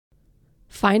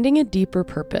Finding a deeper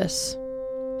purpose,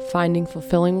 finding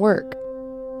fulfilling work,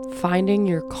 finding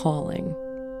your calling.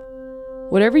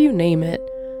 Whatever you name it,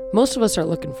 most of us are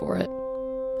looking for it,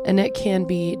 and it can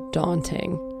be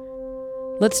daunting.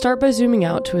 Let's start by zooming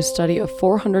out to a study of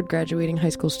 400 graduating high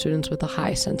school students with a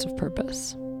high sense of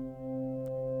purpose.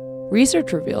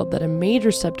 Research revealed that a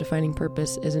major step to finding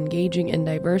purpose is engaging in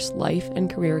diverse life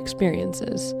and career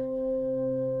experiences.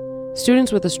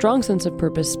 Students with a strong sense of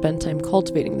purpose spent time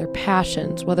cultivating their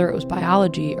passions, whether it was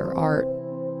biology or art.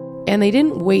 And they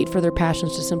didn't wait for their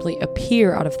passions to simply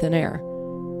appear out of thin air.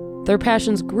 Their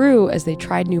passions grew as they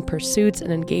tried new pursuits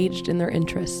and engaged in their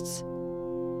interests.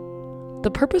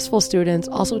 The purposeful students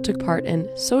also took part in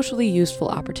socially useful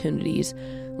opportunities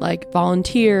like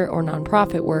volunteer or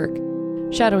nonprofit work,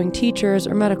 shadowing teachers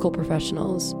or medical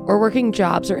professionals, or working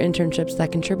jobs or internships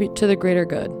that contribute to the greater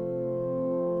good.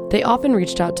 They often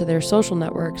reached out to their social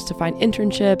networks to find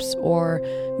internships or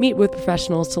meet with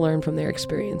professionals to learn from their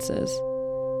experiences.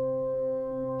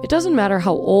 It doesn't matter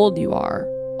how old you are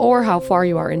or how far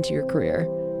you are into your career.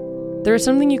 There is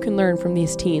something you can learn from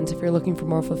these teens if you're looking for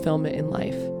more fulfillment in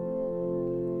life.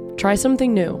 Try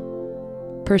something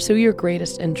new. Pursue your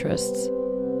greatest interests.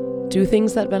 Do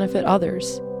things that benefit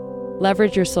others.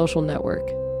 Leverage your social network.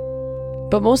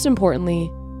 But most importantly,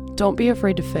 don't be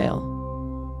afraid to fail.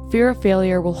 Fear of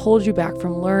failure will hold you back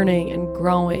from learning and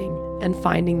growing and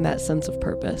finding that sense of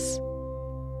purpose.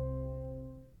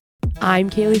 I'm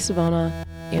Kaylee Savona,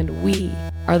 and we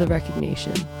are The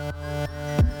Recognition.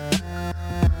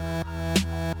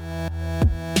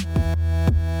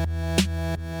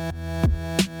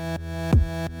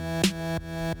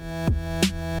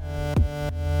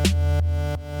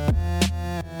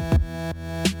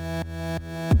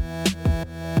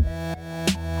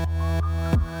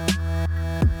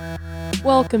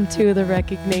 Welcome to The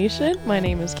Recognition. My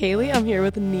name is Kaylee. I'm here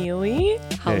with Neely.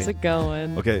 How's it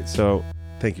going? Okay, so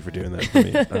thank you for doing that for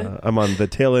me. I'm on the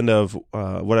tail end of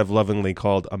what I've lovingly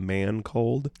called a man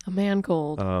cold. A man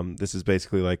cold. This is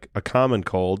basically like a common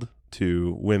cold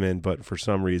to women, but for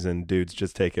some reason, dudes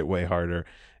just take it way harder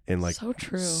and like so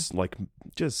true.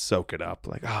 Just soak it up.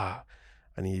 Like I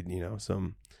need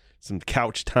some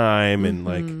couch time and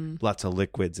like lots of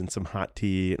liquids and some hot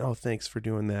tea. And thanks for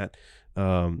doing that.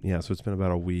 So it's been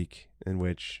about a week in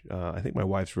which I think my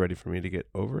wife's ready for me to get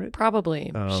over it.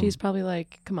 Probably. She's probably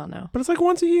like, come on now. But it's like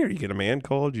once a year. You get a man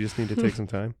cold. You just need to take some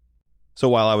time. So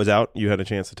while I was out, you had a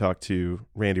chance to talk to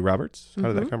Randi Roberts.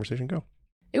 How did that conversation go?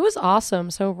 It was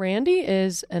awesome. So Randi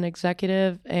is an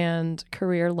executive and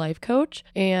career life coach,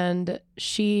 and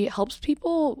she helps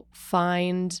people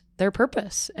find their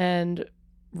purpose and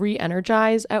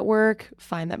re-energize at work,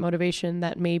 find that motivation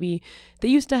that maybe they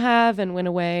used to have and went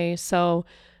away. So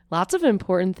lots of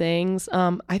important things.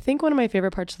 I think one of my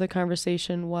favorite parts of the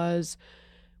conversation was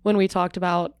when we talked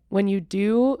about when you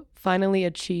do finally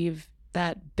achieve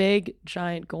that big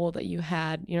giant goal that you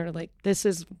had, like this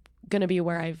is going to be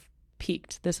where I've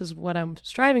peaked. This is what I'm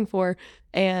striving for.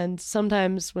 And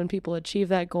sometimes when people achieve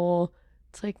that goal,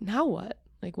 it's like, now what?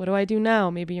 Like, what do I do now?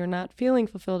 Maybe you're not feeling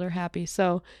fulfilled or happy.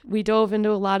 So we dove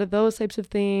into a lot of those types of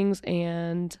things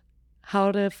and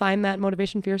how to find that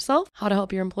motivation for yourself, how to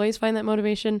help your employees find that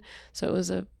motivation. So it was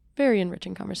a very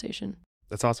enriching conversation.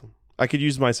 That's awesome. I could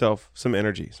use myself some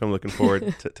energy. So I'm looking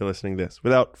forward to listening to this.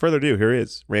 Without further ado, here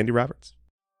is Randi Roberts.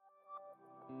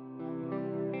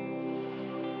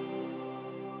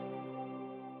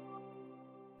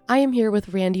 I am here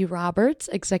with Randi Roberts,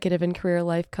 executive and career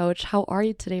life coach. How are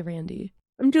you today, Randi?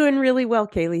 I'm doing really well,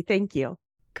 Kaylee. Thank you.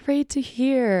 Great to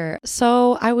hear.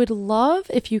 So I would love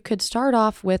if you could start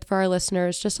off with, for our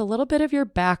listeners, just a little bit of your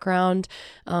background,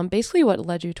 basically what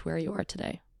led you to where you are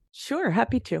today. Sure,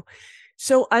 happy to.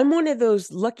 So I'm one of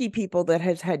those lucky people that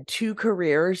has had two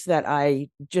careers that I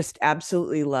just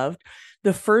absolutely loved.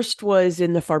 The first was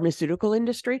in the pharmaceutical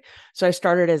industry. So I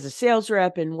started as a sales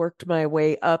rep and worked my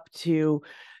way up to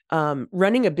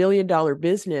running $1 billion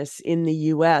business in the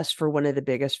US for one of the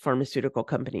biggest pharmaceutical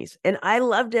companies. And I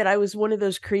loved it. I was one of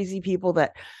those crazy people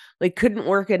that like couldn't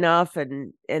work enough,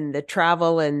 and the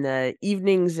travel and the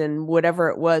evenings and whatever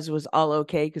it was all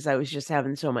okay because I was just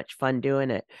having so much fun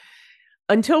doing it.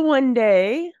 Until one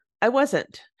day I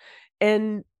wasn't.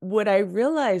 And what I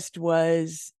realized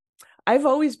was I've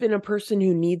always been a person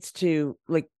who needs to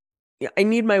I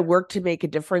need my work to make a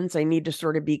difference. I need to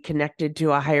sort of be connected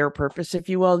to a higher purpose, if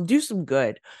you will, and do some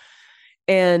good.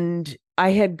 And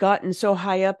I had gotten so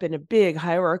high up in a big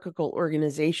hierarchical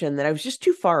organization that I was just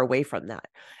too far away from that.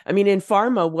 I mean, in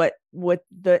pharma, what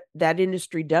that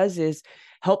industry does is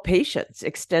help patients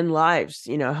extend lives,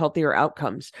 healthier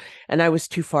outcomes. And I was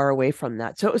too far away from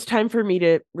that. So it was time for me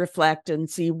to reflect and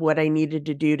see what I needed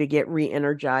to do to get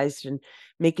re-energized and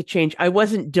make a change. I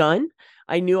wasn't done.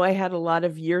 I knew I had a lot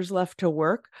of years left to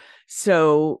work.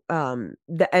 So, and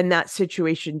that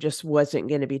situation just wasn't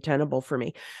going to be tenable for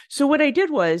me. So what I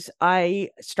did was I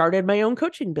started my own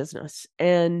coaching business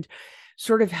and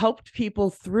sort of helped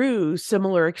people through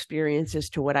similar experiences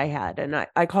to what I had. And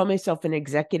I call myself an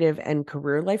executive and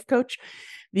career life coach.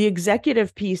 The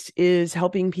executive piece is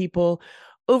helping people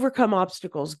overcome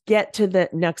obstacles, get to the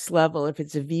next level, if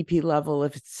it's a VP level,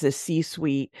 if it's a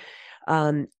C-suite,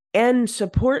 and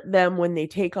support them when they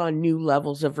take on new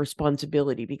levels of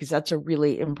responsibility, because that's a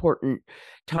really important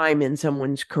time in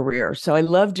someone's career. So I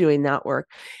love doing that work.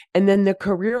 And then the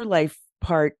career life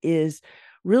part is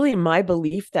really my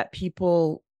belief that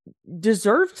people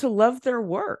deserve to love their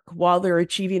work while they're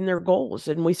achieving their goals.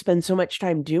 And we spend so much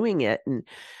time doing it. And,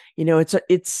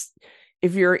 it's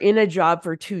if you're in a job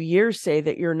for 2 years, say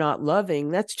that you're not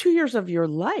loving, that's 2 years of your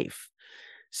life.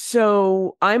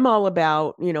 So I'm all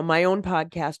about, my own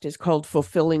podcast is called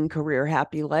Fulfilling Career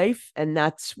Happy Life. And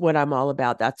that's what I'm all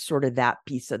about. That's sort of that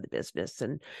piece of the business.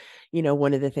 And,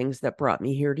 one of the things that brought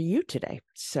me here to you today.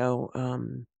 So,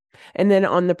 and then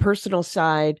on the personal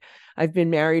side, I've been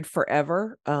married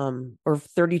forever, or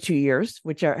 32 years,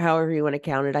 however you want to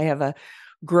count it. I have a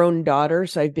grown daughter.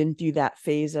 So I've been through that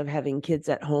phase of having kids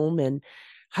at home and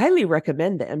highly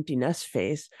recommend the empty nest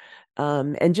phase.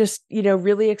 And just,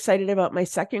 really excited about my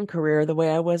second career the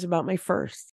way I was about my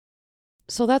first.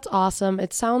 So that's awesome.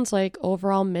 It sounds like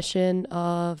overall mission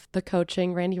of the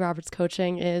coaching, Randi Roberts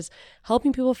coaching, is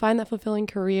helping people find that fulfilling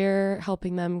career,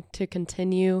 helping them to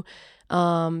continue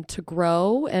to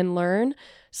grow and learn.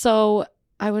 So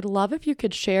I would love if you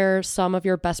could share some of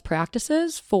your best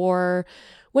practices for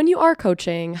when you are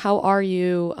coaching. How are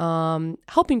you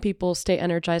helping people stay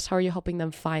energized? How are you helping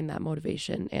them find that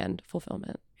motivation and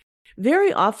fulfillment?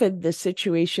 Very often the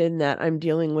situation that I'm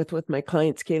dealing with my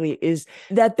clients, Kaylee, is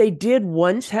that they did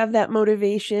once have that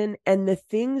motivation and the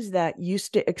things that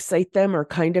used to excite them are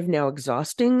kind of now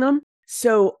exhausting them.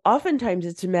 So oftentimes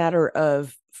it's a matter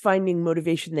of finding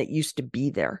motivation that used to be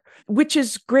there, which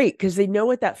is great because they know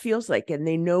what that feels like and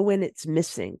they know when it's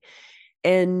missing.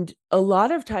 And a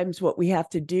lot of times what we have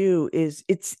to do is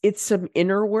it's some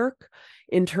inner work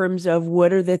in terms of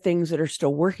what are the things that are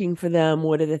still working for them?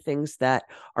 What are the things that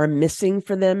are missing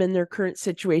for them in their current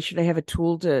situation? I have a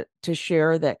tool to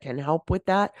share that can help with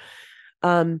that.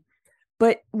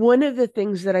 But one of the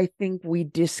things that I think we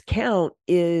discount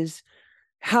is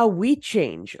how we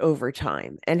change over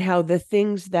time and how the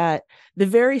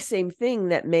very same thing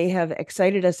that may have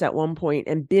excited us at one point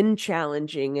and been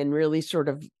challenging and really sort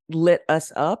of lit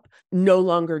us up no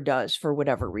longer does for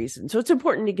whatever reason. So it's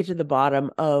important to get to the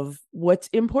bottom of what's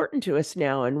important to us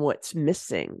now and what's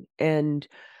missing. And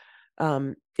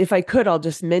if I could, I'll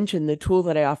just mention the tool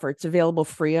that I offer. It's available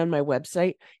free on my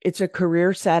website. It's a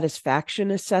career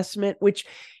satisfaction assessment, which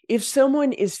if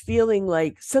someone is feeling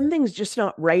like something's just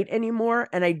not right anymore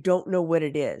and I don't know what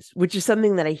it is, which is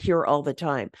something that I hear all the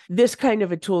time, this kind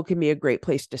of a tool can be a great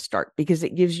place to start because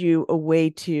it gives you a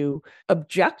way to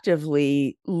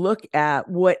objectively look at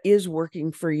what is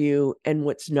working for you and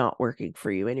what's not working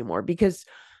for you anymore. Because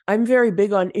I'm very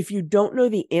big on, if you don't know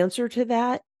the answer to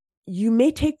that, you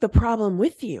may take the problem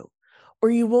with you, or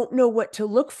you won't know what to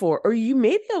look for, or you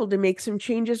may be able to make some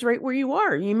changes right where you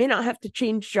are. You may not have to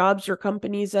change jobs or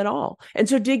companies at all. And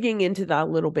so digging into that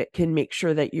a little bit can make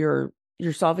sure that you're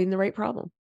solving the right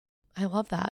problem. I love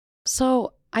that.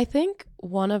 So I think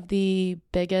one of the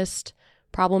biggest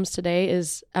problems today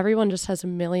is everyone just has a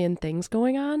million things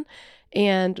going on.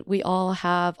 And we all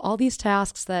have all these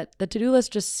tasks that the to-do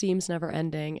list just seems never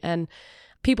ending. And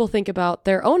people think about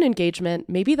their own engagement.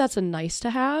 Maybe that's a nice to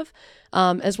have,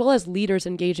 as well as leaders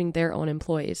engaging their own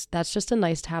employees. That's just a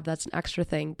nice to have. That's an extra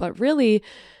thing. But really,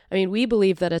 I mean, we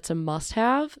believe that it's a must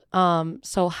have.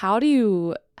 So how do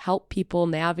you help people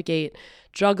navigate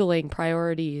juggling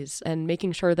priorities and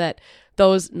making sure that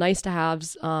those nice to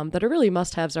haves that are really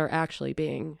must haves are actually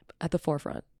being at the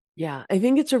forefront? Yeah, I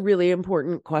think it's a really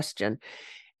important question.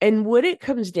 And what it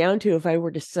comes down to, if I were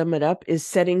to sum it up, is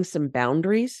setting some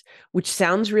boundaries, which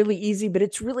sounds really easy, but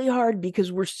it's really hard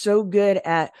because we're so good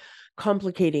at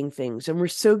complicating things and we're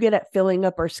so good at filling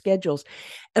up our schedules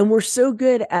and we're so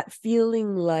good at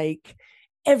feeling like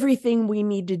everything we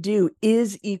need to do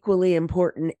is equally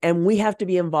important and we have to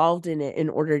be involved in it in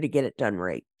order to get it done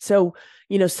right. So,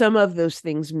 some of those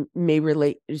things may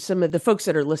relate, some of the folks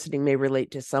that are listening may relate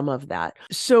to some of that.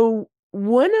 So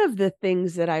one of the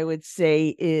things that I would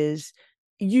say is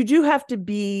you do have to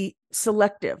be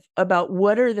selective about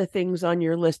what are the things on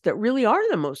your list that really are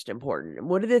the most important, and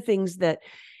what are the things that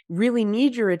really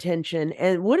need your attention,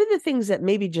 and what are the things that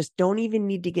maybe just don't even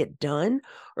need to get done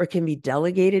or can be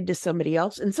delegated to somebody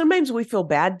else. And sometimes we feel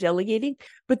bad delegating,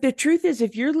 but the truth is,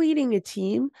 if you're leading a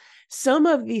team, some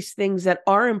of these things that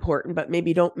are important but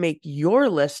maybe don't make your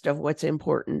list of what's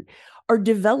important are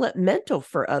developmental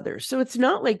for others. So it's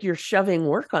not like you're shoving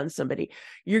work on somebody.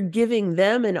 You're giving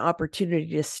them an opportunity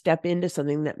to step into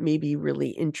something that may be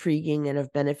really intriguing and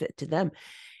of benefit to them,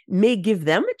 may give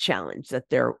them a challenge that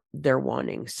they're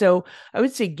wanting. So I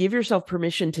would say give yourself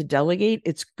permission to delegate.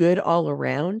 It's good all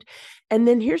around. And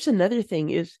then here's another thing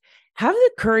is have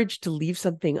the courage to leave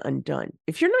something undone.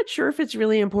 If you're not sure if it's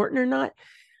really important or not,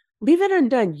 leave it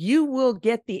undone. You will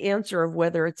get the answer of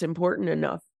whether it's important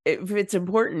enough. If it's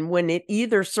important, when it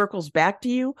either circles back to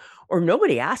you or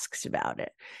nobody asks about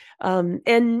it.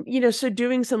 And, so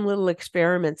doing some little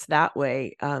experiments that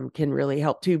way can really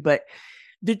help too. But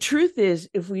the truth is,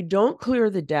 if we don't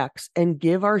clear the decks and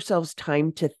give ourselves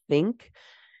time to think,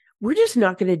 we're just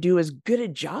not going to do as good a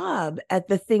job at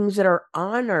the things that are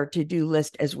on our to-do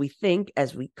list as we think,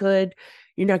 as we could.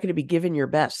 You're not going to be given your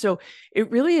best. So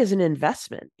it really is an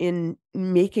investment in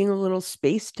making a little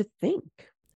space to think.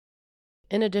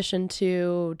 In addition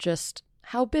to just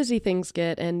how busy things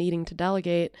get and needing to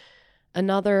delegate,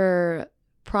 another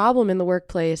problem in the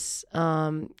workplace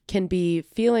can be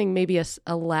feeling maybe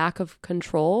a lack of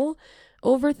control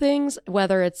over things,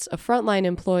 whether it's a frontline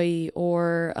employee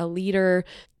or a leader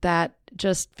that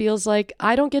just feels like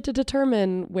I don't get to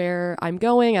determine where I'm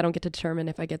going. I don't get to determine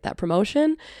if I get that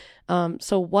promotion.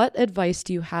 So what advice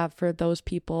do you have for those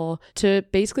people to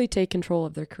basically take control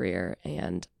of their career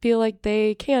and feel like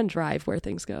they can drive where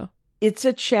things go? It's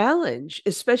a challenge,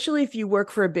 especially if you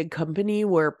work for a big company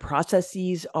where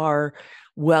processes are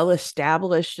well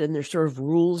established and there's sort of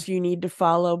rules you need to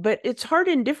follow. But it's hard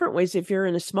in different ways if you're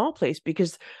in a small place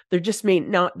because there just may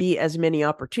not be as many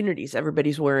opportunities.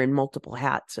 Everybody's wearing multiple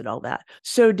hats and all that.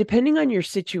 So depending on your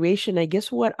situation, I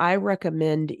guess what I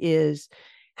recommend is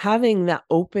having that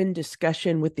open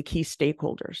discussion with the key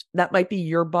stakeholders. That might be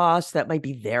your boss, that might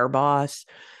be their boss.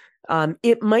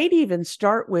 It might even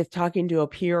start with talking to a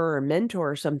peer or a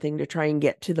mentor or something to try and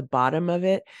get to the bottom of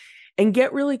it and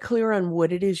get really clear on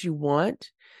what it is you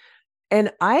want.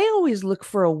 And I always look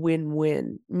for a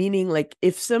win-win, meaning like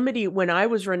if somebody, when I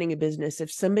was running a business,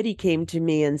 if somebody came to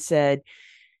me and said,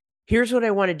 here's what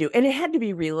I want to do, and it had to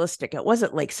be realistic. It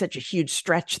wasn't like such a huge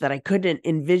stretch that I couldn't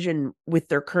envision with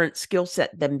their current skill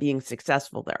set, them being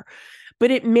successful there. But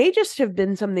it may just have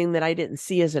been something that I didn't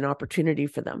see as an opportunity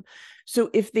for them. So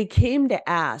if they came to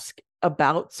ask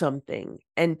about something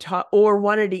and talk or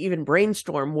wanted to even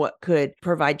brainstorm what could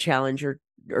provide challenge or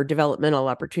developmental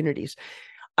opportunities,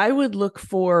 I would look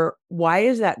for why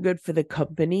is that good for the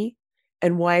company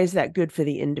and why is that good for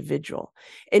the individual?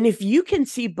 And if you can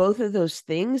see both of those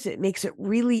things, it makes it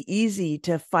really easy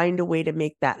to find a way to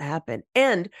make that happen.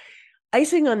 And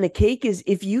icing on the cake is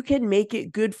if you can make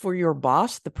it good for your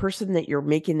boss, the person that you're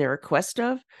making the request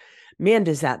of, man,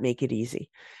 does that make it easy.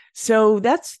 So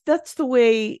that's the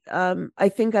way I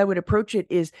think I would approach it,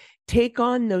 is take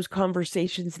on those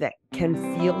conversations that can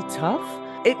feel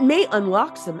tough. It may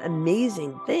unlock some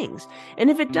amazing things. And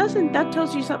if it doesn't, that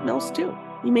tells you something else too.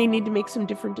 You may need to make some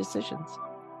different decisions.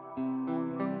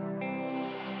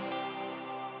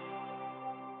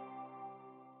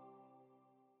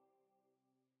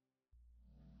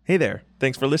 Hey there,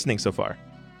 thanks for listening so far.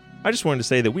 I just wanted to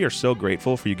say that we are so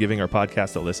grateful for you giving our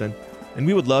podcast a listen, and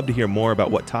we would love to hear more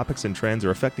about what topics and trends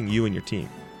are affecting you and your team.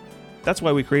 That's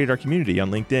why we created our community on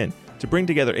LinkedIn, to bring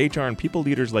together HR and people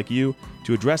leaders like you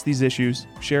to address these issues,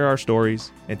 share our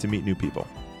stories, and to meet new people.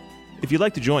 If you'd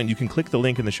like to join, you can click the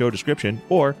link in the show description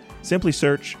or simply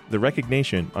search The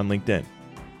Recognition on LinkedIn.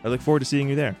 I look forward to seeing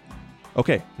you there.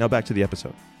 Okay, now back to the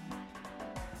episode.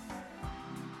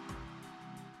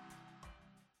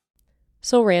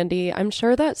 So Randy, I'm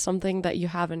sure that something that you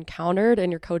have encountered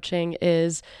in your coaching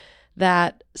is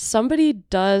that somebody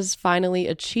does finally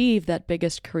achieve that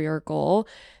biggest career goal.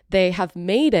 They have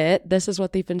made it. This is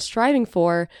what they've been striving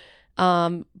for.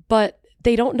 But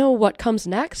they don't know what comes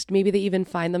next. Maybe they even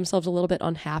find themselves a little bit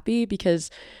unhappy, because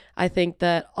I think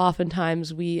that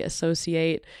oftentimes we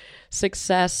associate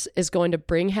success is going to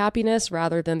bring happiness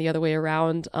rather than the other way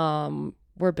around.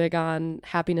 We're big on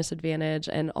happiness advantage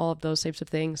and all of those types of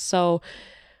things. So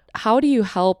how do you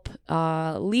help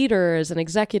leaders and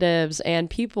executives and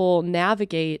people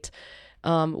navigate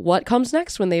what comes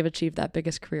next when they've achieved that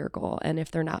biggest career goal and if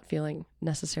they're not feeling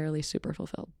necessarily super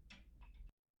fulfilled?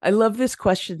 I love this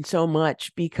question so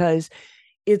much because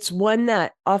it's one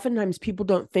that oftentimes people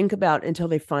don't think about until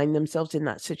they find themselves in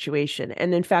that situation.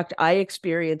 And in fact, I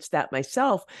experienced that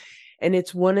myself. And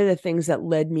it's one of the things that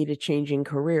led me to changing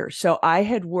careers. So I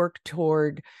had worked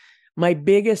toward, my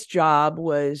biggest job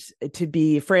was to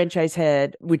be franchise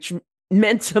head, which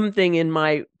meant something in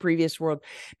my previous world.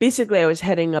 Basically, I was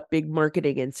heading up big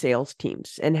marketing and sales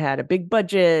teams and had a big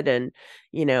budget and,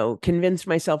 convinced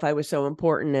myself I was so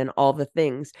important and all the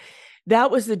things.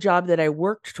 That was the job that I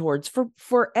worked towards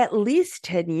for at least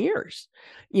 10 years.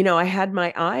 I had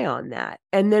my eye on that.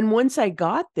 And then once I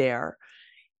got there,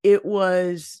 it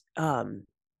was,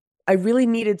 I really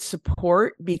needed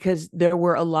support because there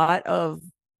were a lot of,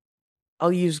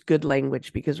 I'll use good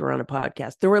language because we're on a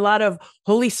podcast. There were a lot of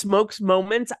holy smokes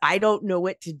moments. I don't know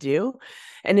what to do.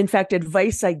 And in fact,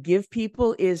 advice I give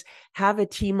people is have a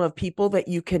team of people that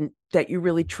you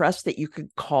really trust, that you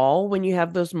could call when you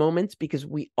have those moments, because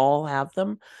we all have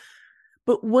them.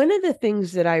 But one of the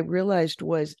things that I realized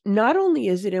was not only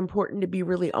is it important to be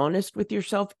really honest with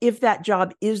yourself if that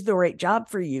job is the right job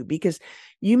for you, because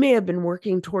you may have been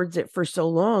working towards it for so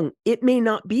long, it may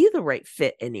not be the right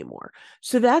fit anymore.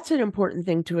 So that's an important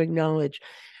thing to acknowledge.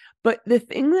 But the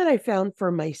thing that I found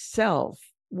for myself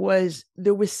was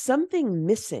there was something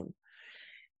missing.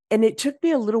 And it took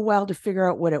me a little while to figure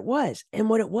out what it was. And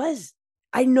what it was,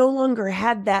 I no longer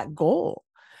had that goal.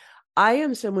 I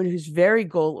am someone who's very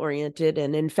goal oriented.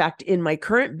 And in fact, in my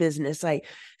current business, I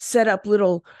set up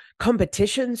little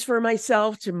competitions for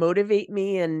myself to motivate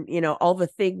me and, all the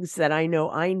things that I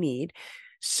know I need.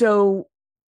 So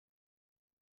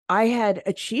I had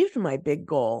achieved my big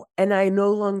goal and I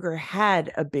no longer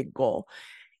had a big goal.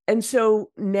 And so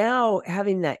now,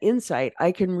 having that insight,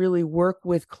 I can really work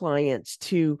with clients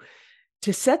to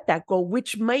set that goal,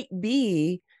 which might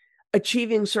be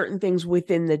achieving certain things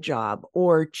within the job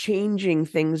or changing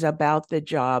things about the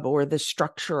job or the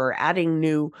structure or adding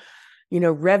new,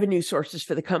 revenue sources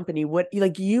for the company.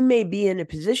 You may be in a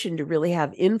position to really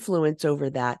have influence over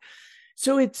that.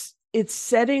 So it's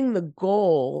setting the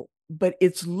goal, but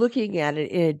it's looking at it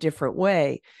in a different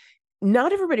way.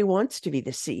 Not everybody wants to be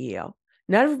the CEO.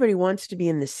 Not everybody wants to be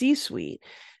in the C-suite.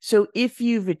 So if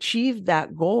you've achieved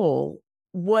that goal,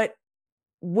 what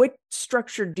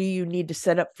structure do you need to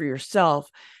set up for yourself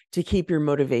to keep your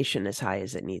motivation as high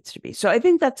as it needs to be? So I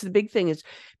think that's the big thing, is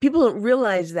people don't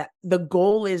realize that the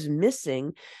goal is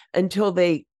missing until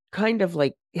they kind of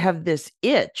have this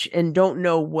itch and don't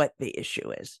know what the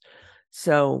issue is.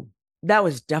 So that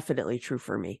was definitely true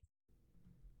for me.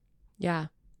 Yeah.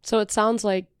 So it sounds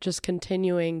like just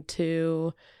continuing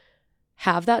to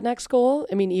have that next goal.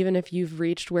 I mean, even if you've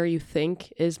reached where you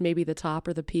think is maybe the top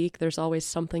or the peak, there's always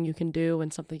something you can do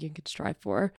and something you can strive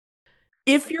for.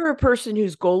 If you're a person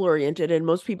who's goal oriented, and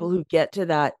most people who get to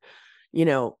that,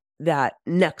 that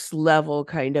next level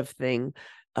kind of thing,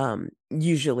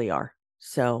 usually are.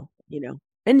 So,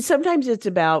 and sometimes it's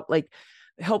about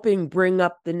helping bring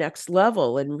up the next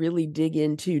level and really dig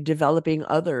into developing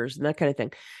others and that kind of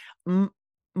thing.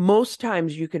 Most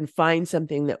times you can find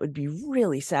something that would be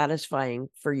really satisfying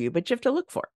for you, but you have to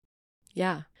look for it.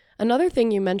 Yeah. Another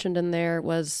thing you mentioned in there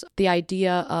was the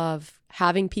idea of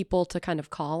having people to kind of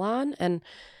call on. And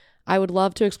I would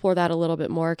love to explore that a little bit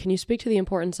more. Can you speak to the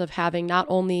importance of having not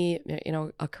only,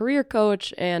 a career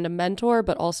coach and a mentor,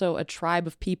 but also a tribe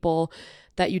of people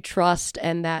that you trust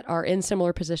and that are in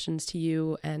similar positions to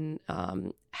you and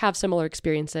have similar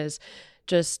experiences?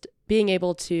 Just being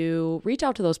able to reach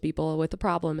out to those people with a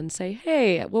problem and say,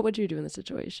 hey, what would you do in this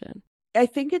situation? I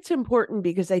think it's important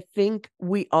because I think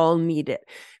we all need it.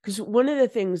 Because one of the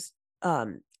things,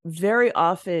 very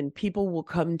often people will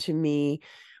come to me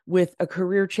with a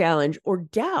career challenge or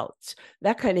doubts,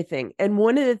 that kind of thing. And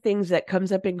one of the things that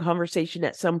comes up in conversation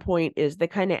at some point is they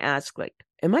kind of ask,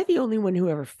 am I the only one who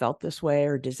ever felt this way,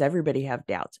 or does everybody have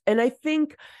doubts? And I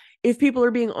think if people are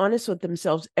being honest with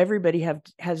themselves, everybody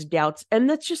has doubts. And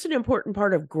that's just an important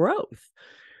part of growth.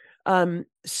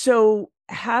 So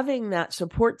having that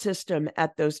support system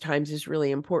at those times is really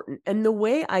important. And the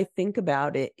way I think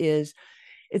about it is,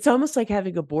 it's almost like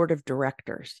having a board of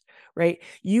directors, right?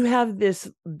 You have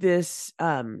this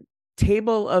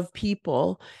table of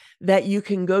people that you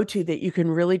can go to, that you can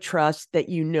really trust, that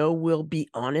will be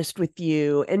honest with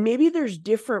you. And maybe there's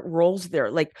different roles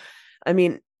there.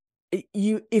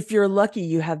 If you're lucky,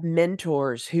 you have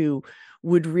mentors who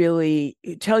would really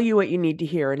tell you what you need to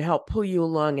hear and help pull you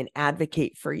along and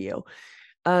advocate for you.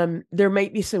 There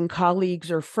might be some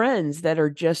colleagues or friends that are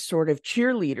just sort of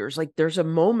cheerleaders. There's a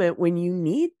moment when you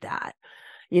need that.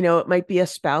 It might be a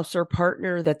spouse or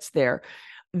partner that's there.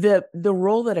 The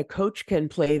role that a coach can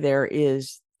play there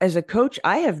is as a coach,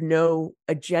 I have no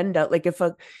agenda. Like if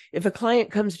a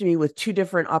client comes to me with two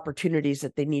different opportunities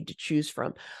that they need to choose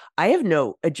from, I have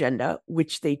no agenda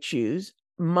which they choose.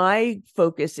 My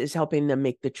focus is helping them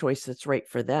make the choice that's right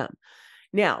for them.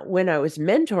 Now, when I was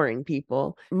mentoring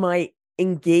people, my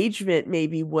engagement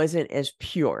maybe wasn't as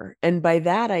pure. And by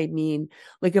that, I mean,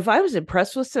 like if I was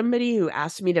impressed with somebody who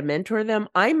asked me to mentor them,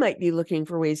 I might be looking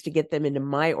for ways to get them into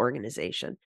my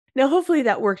organization. Now, hopefully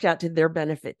that worked out to their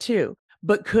benefit too.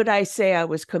 But could I say I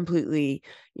was completely,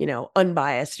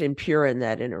 unbiased and pure in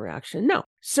that interaction? No.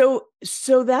 So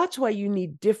that's why you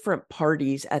need different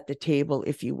parties at the table,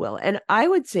 if you will. And I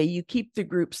would say you keep the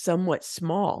group somewhat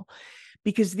small,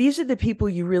 because these are the people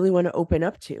you really want to open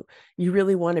up to. You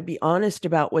really want to be honest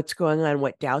about what's going on,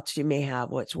 what doubts you may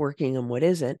have, what's working and what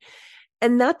isn't.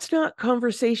 And that's not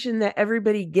conversation that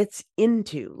everybody gets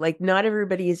into. Like not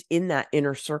everybody is in that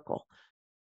inner circle.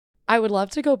 I would love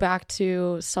to go back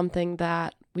to something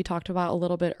that we talked about a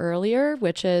little bit earlier,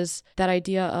 which is that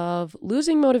idea of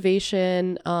losing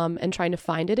motivation and trying to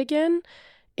find it again.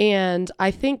 And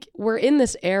I think we're in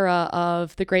this era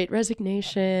of the Great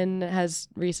Resignation has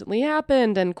recently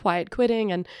happened and quiet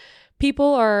quitting, and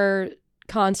people are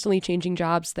constantly changing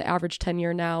jobs. The average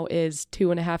tenure now is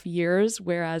 2.5 years,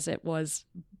 whereas it was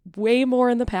way more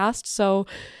in the past. So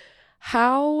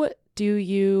how do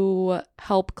you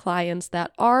help clients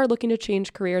that are looking to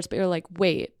change careers, but you're like,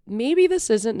 wait, maybe this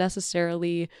isn't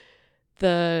necessarily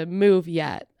the move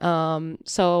yet?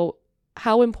 So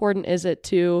how important is it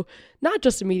to not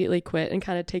just immediately quit and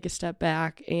kind of take a step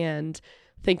back and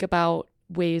think about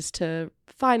ways to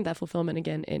find that fulfillment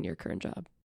again in your current job?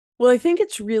 Well, I think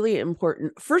it's really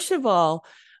important. First of all,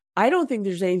 I don't think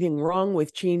there's anything wrong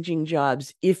with changing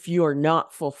jobs if you're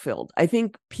not fulfilled. I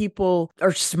think people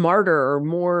are smarter or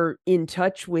more in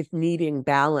touch with needing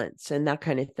balance and that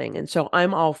kind of thing. And so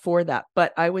I'm all for that.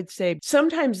 But I would say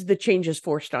sometimes the change is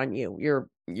forced on you.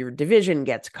 Your division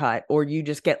gets cut or you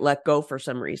just get let go for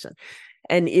some reason.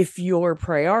 And if your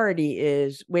priority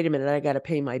is, wait a minute, I got to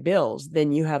pay my bills,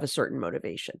 then you have a certain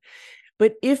motivation.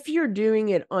 But if you're doing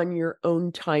it on your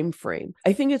own time frame,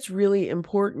 I think it's really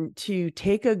important to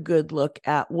take a good look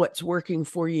at what's working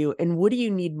for you and what do you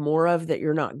need more of that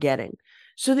you're not getting,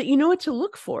 so that you know what to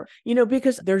look for,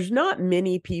 because there's not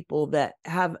many people that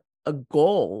have a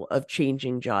goal of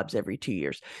changing jobs every 2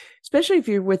 years, especially if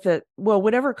you're with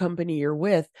whatever company you're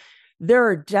with, there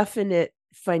are definite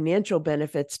financial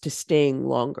benefits to staying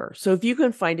longer. So if you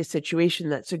can find a situation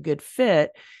that's a good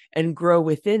fit and grow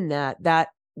within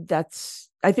that's,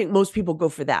 I think most people go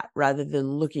for that rather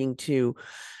than looking to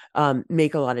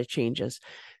make a lot of changes.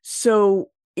 So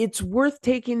it's worth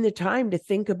taking the time to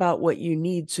think about what you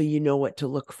need so you know what to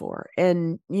look for.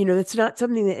 And, it's not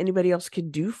something that anybody else can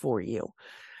do for you.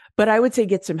 But I would say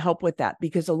get some help with that,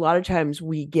 because a lot of times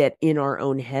we get in our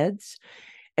own heads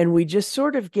and we just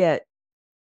sort of get,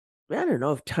 I don't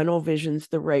know if tunnel vision's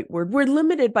the right word. We're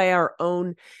limited by our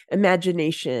own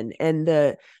imagination and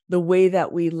the way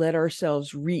that we let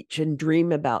ourselves reach and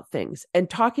dream about things, and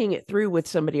talking it through with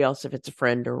somebody else, if it's a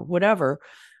friend or whatever.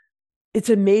 It's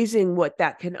amazing what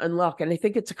that can unlock. And I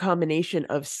think it's a combination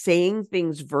of saying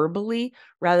things verbally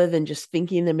rather than just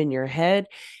thinking them in your head.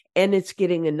 And it's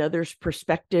getting another's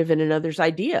perspective and another's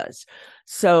ideas.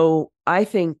 So I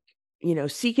think,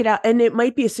 seek it out. And it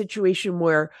might be a situation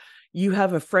where you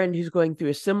have a friend who's going through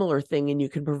a similar thing and you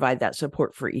can provide that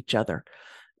support for each other.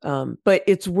 But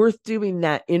it's worth doing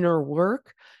that inner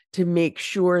work to make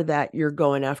sure that you're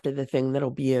going after the thing that'll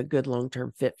be a good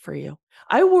long-term fit for you.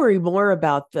 I worry more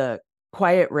about the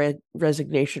quiet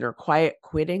resignation or quiet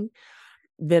quitting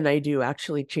than I do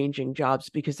actually changing jobs,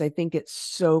 because I think it's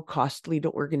so costly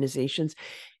to organizations,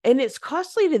 and it's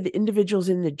costly to the individuals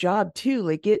in the job too.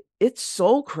 Like it's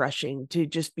soul crushing to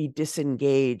just be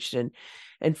disengaged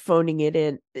and phoning it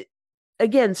in.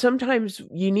 Again, sometimes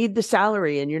you need the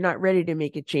salary and you're not ready to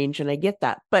make a change, and I get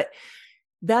that, but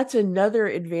that's another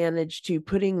advantage to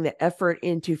putting the effort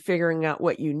into figuring out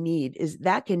what you need, is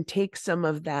that can take some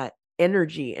of that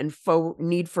energy and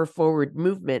need for forward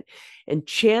movement and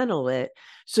channel it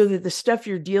so that the stuff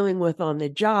you're dealing with on the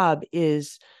job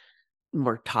is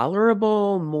more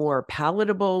tolerable, more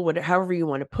palatable, however you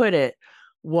want to put it,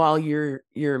 while you're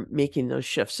making those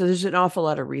shifts. So there's an awful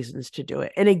lot of reasons to do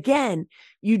it. And again,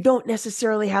 you don't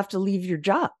necessarily have to leave your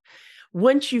job.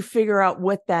 Once you figure out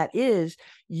what that is,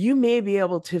 you may be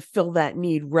able to fill that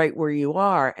need right where you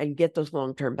are and get those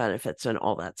long-term benefits and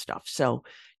all that stuff. So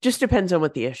just depends on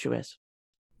what the issue is.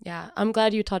 Yeah, I'm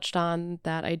glad you touched on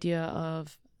that idea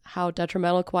of how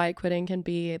detrimental quiet quitting can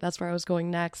be. That's where I was going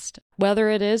next. Whether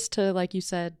it is to, like you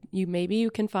said, maybe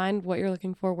you can find what you're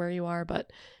looking for where you are,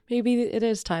 but maybe it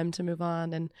is time to move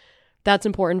on and that's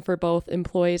important for both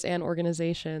employees and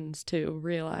organizations to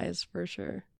realize, for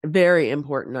sure. Very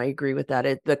important. I agree with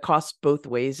that. The cost both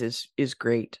ways is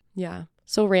great. Yeah.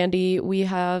 So Randi, we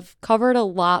have covered a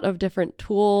lot of different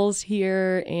tools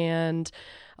here and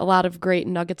a lot of great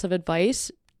nuggets of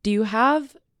advice. Do you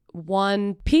have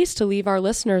one piece to leave our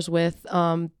listeners with?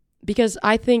 Because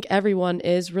I think everyone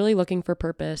is really looking for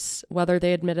purpose, whether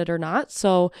they admit it or not.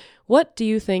 So what do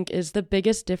you think is the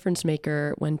biggest difference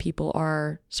maker when people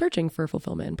are searching for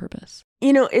fulfillment and purpose?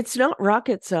 It's not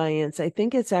rocket science. I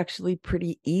think it's actually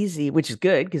pretty easy, which is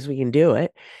good because we can do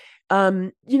it.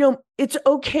 It's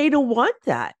okay to want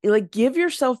that. Like, give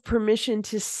yourself permission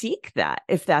to seek that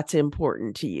if that's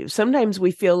important to you. Sometimes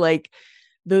we feel like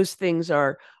those things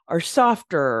are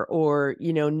softer or,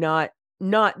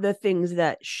 not the things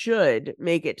that should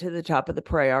make it to the top of the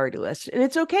priority list. And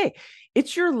it's okay.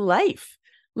 It's your life.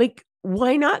 Like,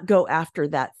 why not go after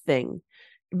that thing?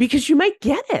 Because you might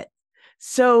get it.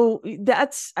 So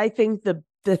that's, I think, the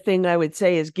thing I would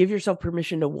say is give yourself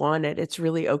permission to want it. It's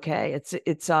really okay.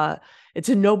 It's a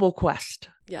noble quest.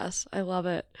 Yes, I love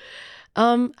it.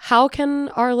 How can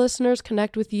our listeners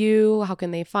connect with you? How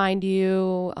can they find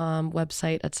you,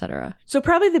 website, etc.? So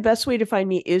probably the best way to find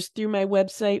me is through my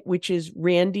website, which is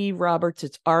Randi Roberts.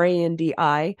 It's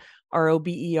RandiRoberts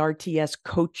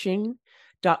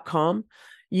coaching.com.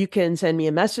 You can send me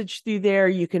a message through there.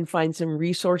 You can find some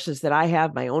resources that I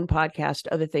have, my own podcast,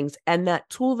 other things. And that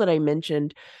tool that I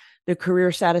mentioned, the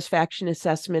Career Satisfaction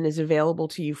Assessment, is available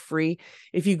to you free.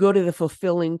 If you go to the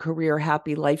Fulfilling Career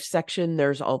Happy Life section,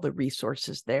 there's all the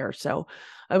resources there. So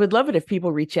I would love it if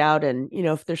people reach out and,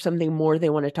 if there's something more they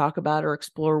want to talk about or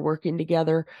explore working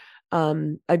together,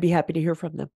 I'd be happy to hear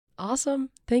from them.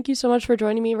 Awesome. Thank you so much for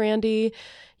joining me, Randi.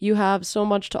 You have so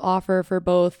much to offer for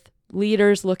both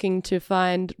leaders looking to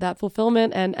find that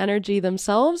fulfillment and energy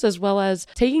themselves, as well as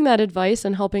taking that advice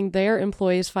and helping their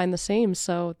employees find the same.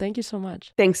 So thank you so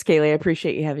much. Thanks, Kaylee. I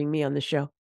appreciate you having me on the show.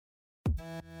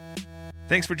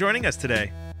 Thanks for joining us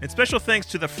today. And special thanks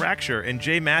to The Fracture and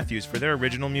Jay Matthews for their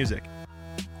original music.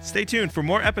 Stay tuned for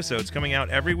more episodes coming out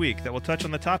every week that will touch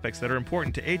on the topics that are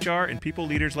important to HR and people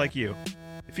leaders like you.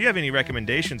 If you have any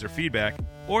recommendations or feedback,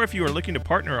 or if you are looking to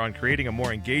partner on creating a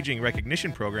more engaging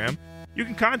recognition program, you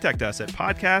can contact us at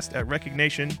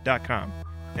podcast@recognition.com.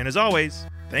 And as always,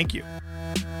 thank you.